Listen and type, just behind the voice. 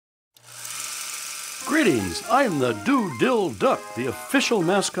Greetings, I'm the Dill Duck, the official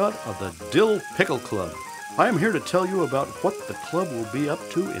mascot of the Dill Pickle Club. I am here to tell you about what the club will be up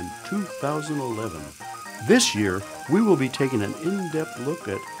to in 2011. This year, we will be taking an in-depth look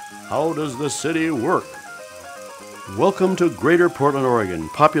at how does the city work. Welcome to Greater Portland, Oregon,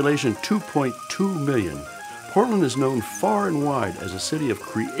 population 2.2 million. Portland is known far and wide as a city of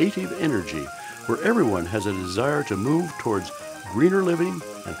creative energy, where everyone has a desire to move towards greener living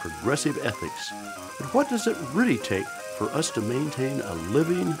and progressive ethics. But what does it really take for us to maintain a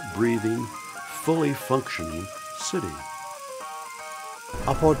living, breathing, fully functioning city?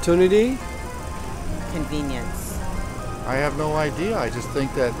 Opportunity. Convenience. I have no idea. I just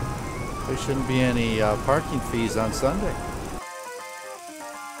think that there shouldn't be any parking fees on Sunday.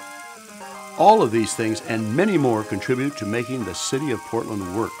 All of these things and many more contribute to making the city of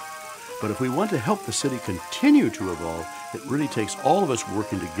Portland work. But if we want to help the city continue to evolve, it really takes all of us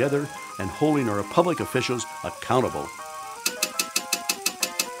working together and holding our public officials accountable.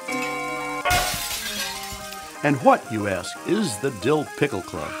 And what, you ask, is the Dill Pickle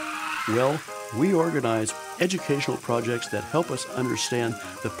Club? Well, we organize educational projects that help us understand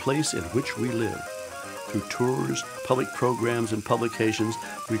the place in which we live. Through tours, public programs, and publications,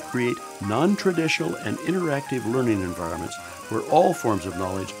 we create non-traditional and interactive learning environments where all forms of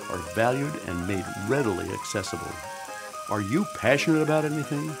knowledge are valued and made readily accessible. Are you passionate about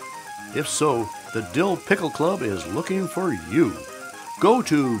anything? If so, the Dill Pickle Club is looking for you. Go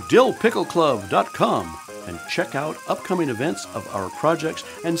to dillpickleclub.com and check out upcoming events of our projects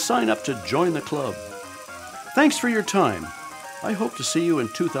and sign up to join the club. Thanks for your time. I hope to see you in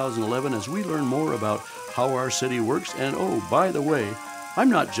 2011 as we learn more about how our city works. And oh, by the way, I'm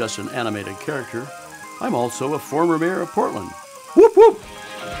not just an animated character. I'm also a former mayor of Portland. Whoop whoop!